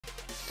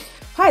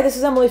Hi, this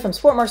is Emily from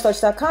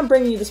SportMartialArts.com,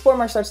 bringing you the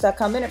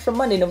SportMartialArts.com Minute for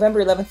Monday,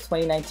 November 11th,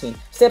 2019.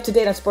 Stay up to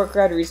date on sport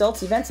karate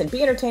results, events, and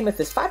be entertained with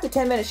this 5 to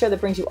 10 minute show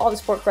that brings you all the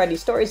sport karate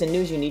stories and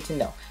news you need to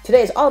know.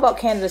 Today is all about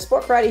Canada's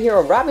sport karate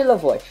hero, Robbie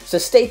Lavoie, so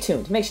stay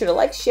tuned. Make sure to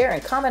like, share,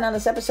 and comment on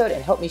this episode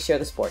and help me share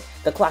the sport.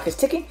 The clock is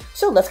ticking,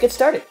 so let's get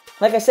started.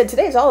 Like I said,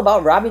 today is all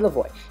about Robbie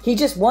Lavoie. He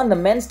just won the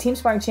men's team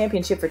sparring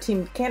championship for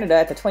Team Canada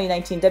at the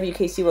 2019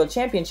 WKC World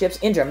Championships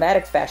in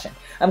dramatic fashion.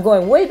 I'm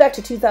going way back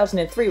to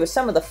 2003 with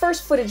some of the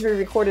first footage we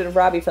recorded of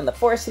Robbie from the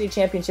Forest City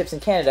Championships in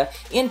Canada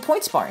in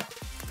point sparring.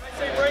 I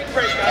say break, Is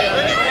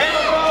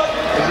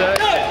that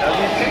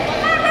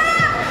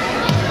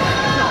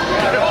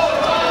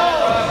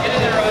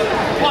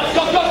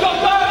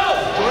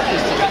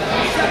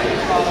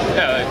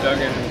yeah, they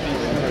dug in.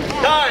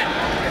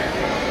 Time!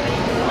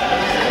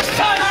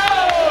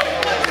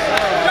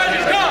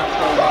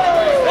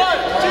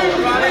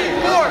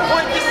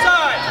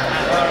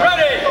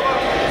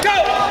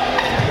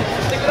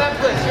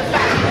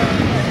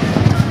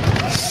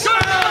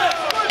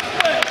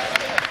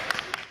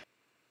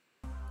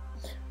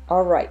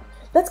 Alright,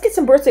 let's get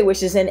some birthday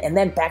wishes in and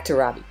then back to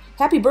Robbie.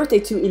 Happy birthday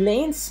to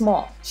Elaine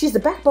Small. She's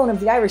the backbone of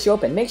the Irish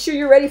Open. Make sure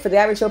you're ready for the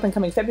Irish Open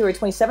coming February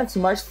 27th to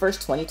March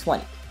 1st,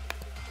 2020.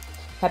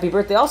 Happy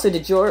birthday also to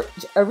George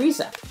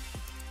Ariza,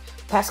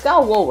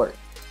 Pascal Woolward,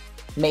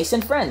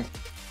 Mason Friend,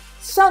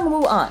 Sung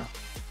Woo An,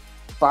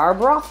 Barb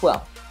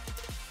Rothwell,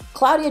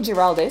 Claudia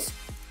Giraldes,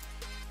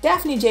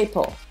 Daphne J.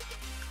 Pohl,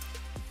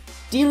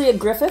 Delia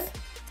Griffith,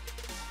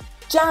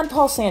 John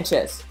Paul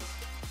Sanchez,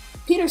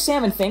 Peter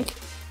Salmonfink,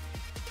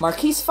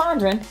 Marquise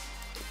Fondren,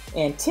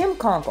 and Tim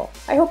Conkle.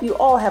 I hope you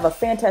all have a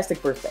fantastic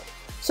birthday.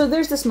 So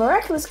there's this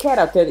miraculous cat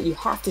out there that you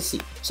have to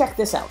see. Check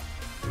this out.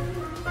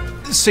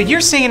 So you're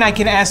saying I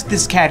can ask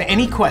this cat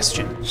any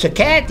question? The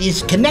cat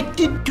is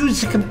connected to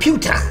the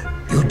computer.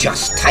 You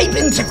just type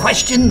in the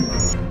question,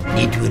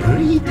 it will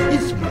read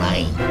his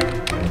mind.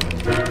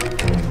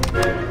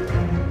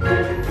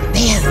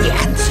 There the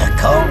answer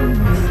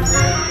comes.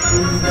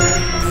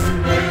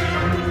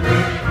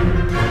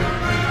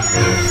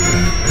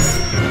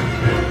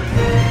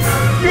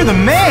 You're the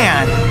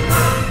man!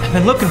 I've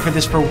been looking for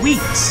this for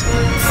weeks.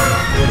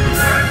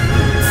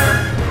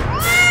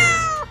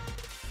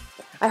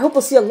 I hope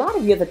we'll see a lot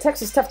of you at the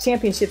Texas Tough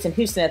Championships in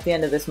Houston at the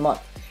end of this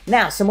month.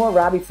 Now, some more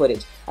Robbie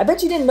footage. I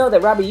bet you didn't know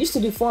that Robbie used to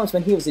do forms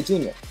when he was a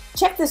junior.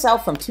 Check this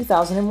out from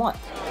 2001.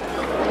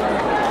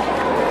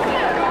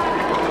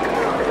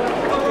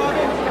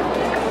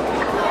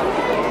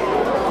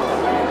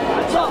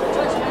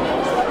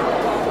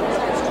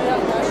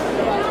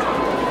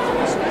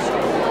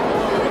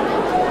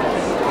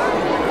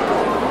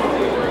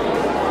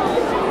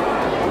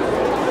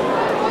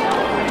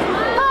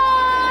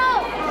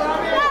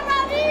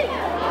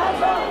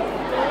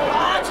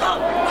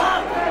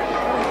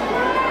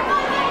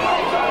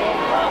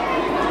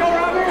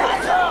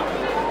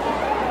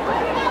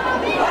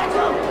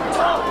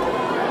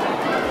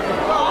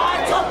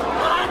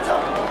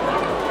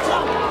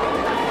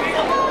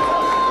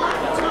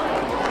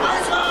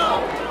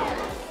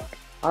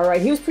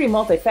 Alright, he was pretty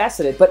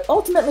multifaceted, but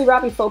ultimately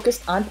Robbie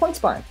focused on point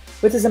sparring.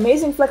 With his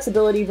amazing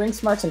flexibility, ring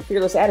smarts, and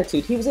fearless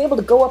attitude, he was able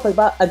to go up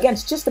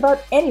against just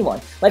about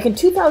anyone, like in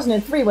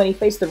 2003 when he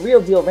faced the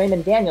real deal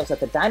Raymond Daniels at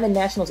the Diamond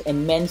Nationals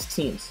in men's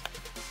teams.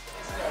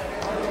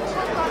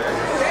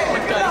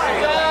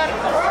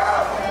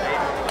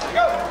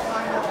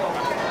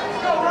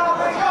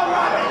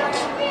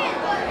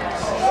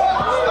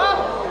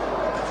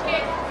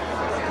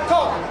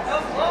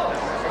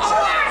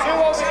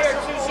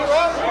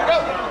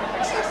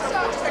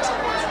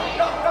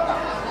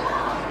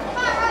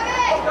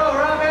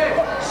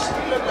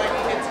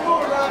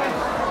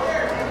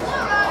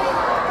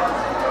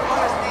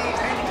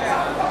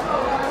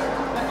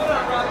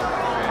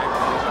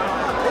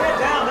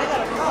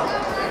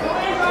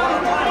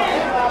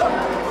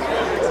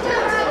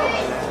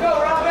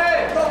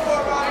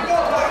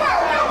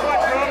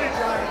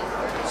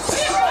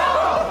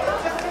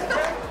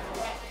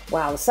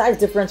 Wow, the size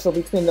differential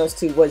between those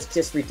two was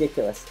just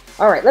ridiculous.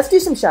 Alright, let's do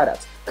some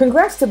shoutouts.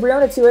 Congrats to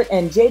Breonna Tuitt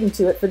and Jaden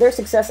Tuitt for their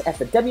success at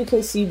the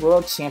WKC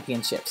World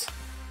Championships.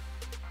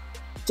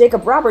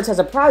 Jacob Roberts has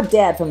a proud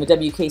dad from the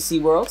WKC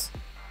Worlds.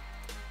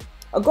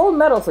 A gold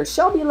medal for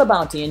Shelby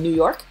LaBounty in New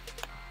York.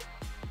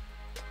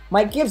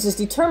 Mike Gibbs is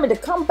determined to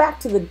come back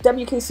to the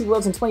WKC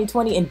Worlds in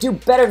 2020 and do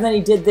better than he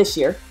did this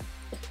year.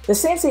 The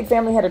Sansate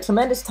family had a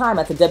tremendous time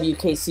at the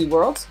WKC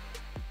Worlds.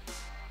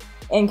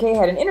 NK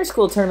had an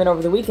inter-school tournament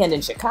over the weekend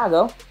in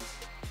Chicago.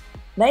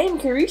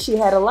 Naeem Kirishi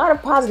had a lot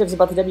of positives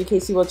about the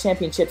WKC World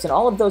Championships and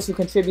all of those who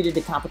contributed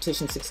to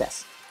competition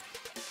success.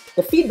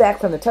 The feedback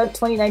from the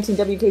 2019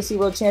 WKC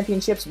World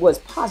Championships was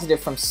positive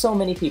from so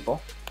many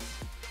people.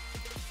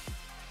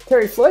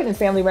 Terry Floyd and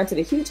family rented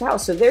a huge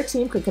house so their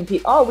team could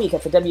compete all week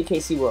at the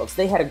WKC Worlds.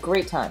 They had a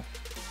great time.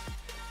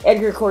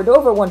 Edgar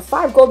Cordova won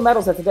 5 gold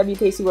medals at the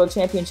WKC World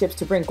Championships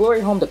to bring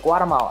glory home to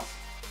Guatemala.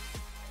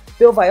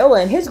 Bill Viola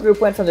and his group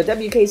went from the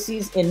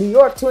WKCs in New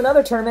York to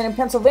another tournament in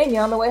Pennsylvania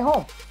on the way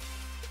home.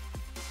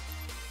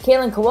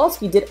 Kaylin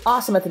Kowalski did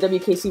awesome at the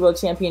WKC World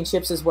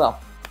Championships as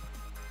well.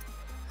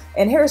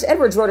 And Harris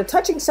Edwards wrote a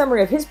touching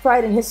summary of his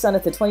pride in his son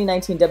at the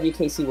 2019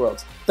 WKC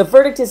Worlds. The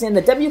verdict is in.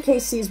 The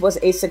WKCs was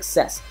a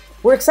success.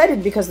 We're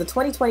excited because the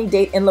 2020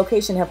 date and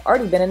location have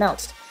already been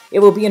announced. It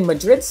will be in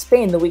Madrid,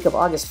 Spain, the week of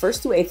August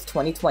 1st to 8th,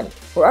 2020.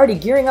 We're already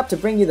gearing up to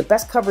bring you the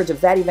best coverage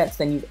of that event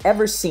than you've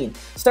ever seen.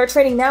 Start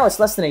training now, it's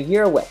less than a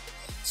year away.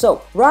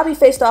 So, Robbie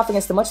faced off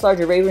against the much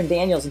larger Raymond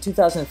Daniels in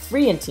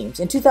 2003 in teams.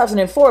 In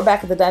 2004,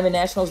 back at the Diamond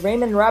Nationals,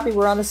 Raymond and Robbie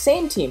were on the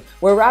same team,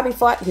 where Robbie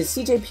fought his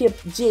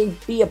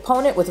CJB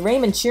opponent with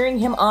Raymond cheering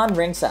him on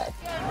ringside.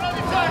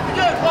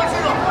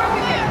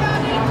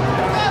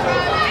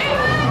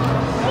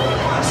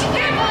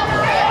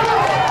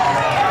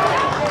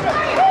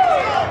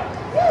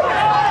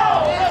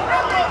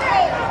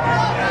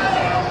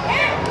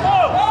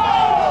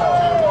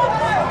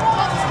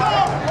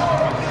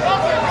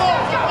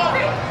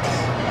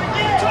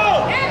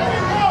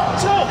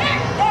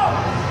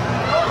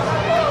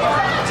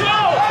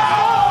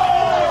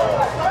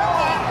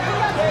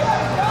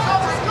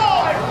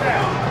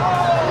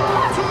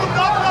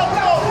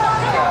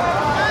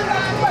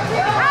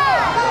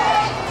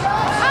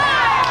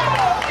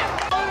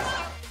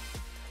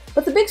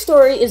 But the big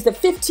story is that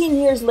 15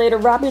 years later,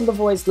 Robbie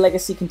Lavoie's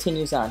legacy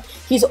continues on.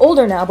 He's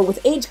older now, but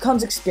with age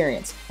comes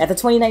experience. At the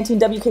 2019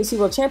 WKC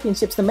World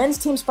Championships, the men's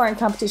team sparring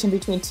competition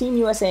between Team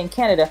USA and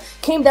Canada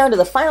came down to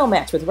the final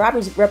match with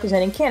Robbie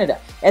representing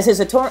Canada. As his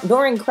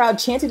adoring crowd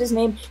chanted his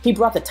name, he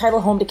brought the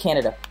title home to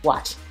Canada.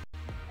 Watch.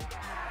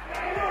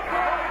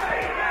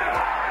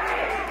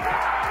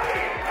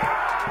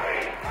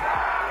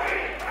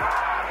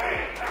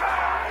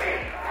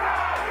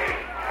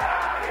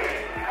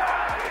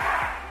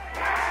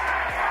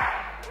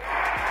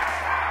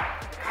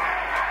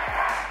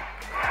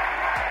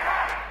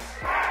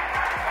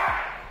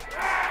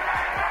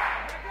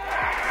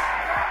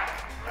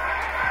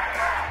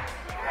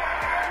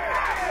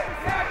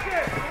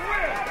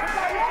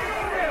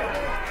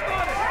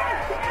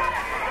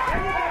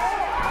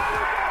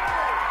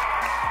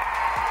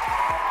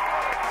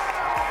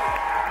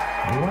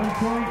 One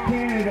point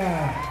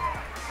Canada.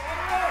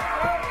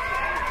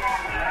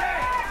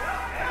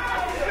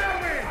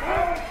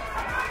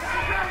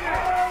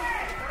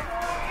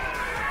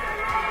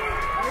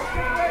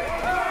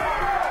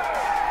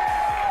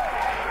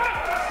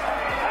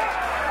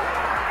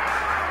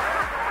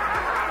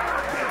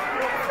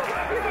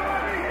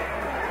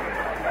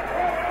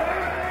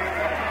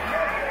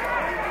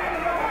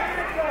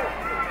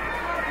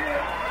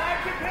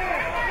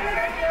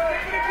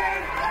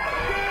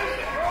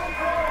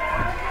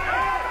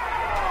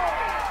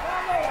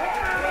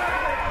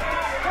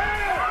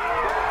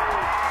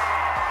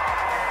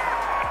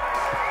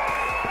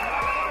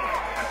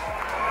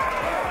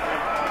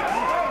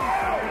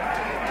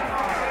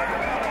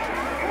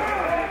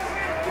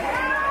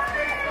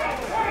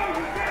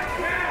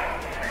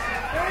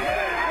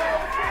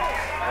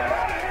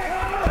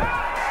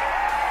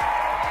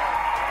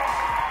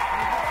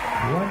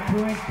 One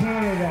point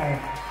Canada.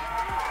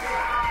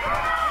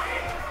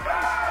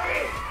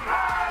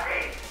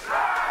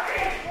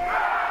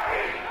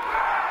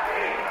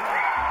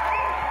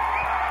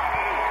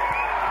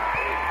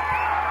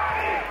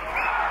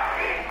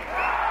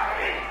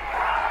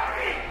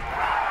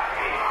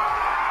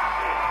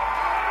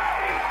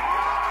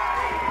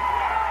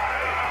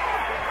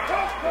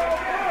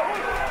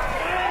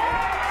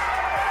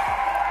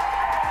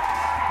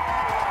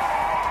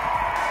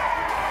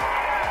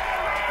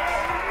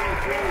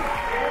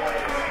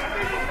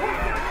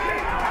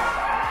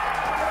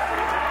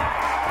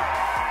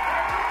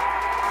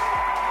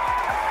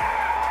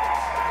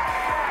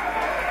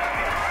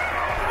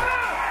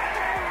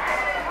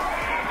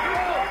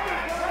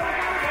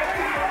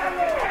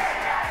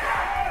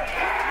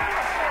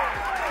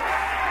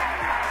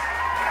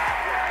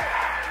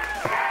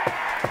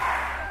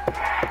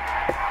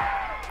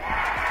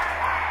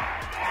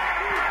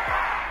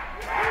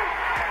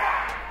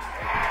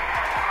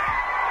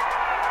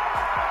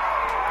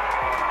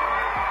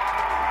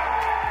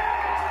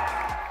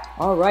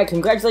 All right,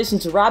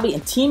 congratulations to Robbie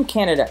and Team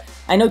Canada.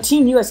 I know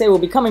Team USA will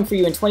be coming for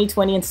you in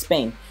 2020 in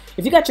Spain.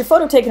 If you got your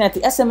photo taken at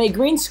the SMA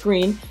green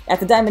screen at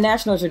the Diamond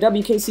Nationals or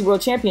WKC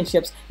World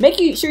Championships,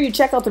 make sure you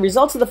check out the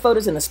results of the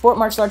photos in the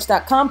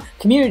SportMartialArts.com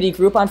community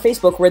group on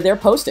Facebook where they're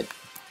posted.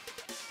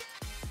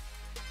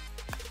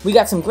 We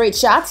got some great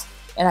shots,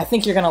 and I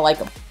think you're going to like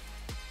them.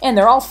 And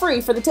they're all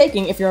free for the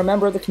taking if you're a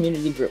member of the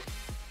community group.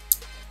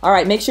 All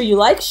right, make sure you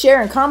like,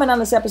 share, and comment on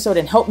this episode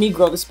and help me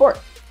grow the sport.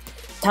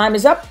 Time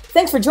is up.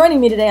 Thanks for joining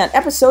me today on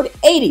episode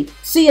 80.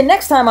 See you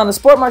next time on the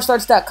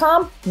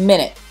SportMartialArts.com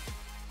Minute.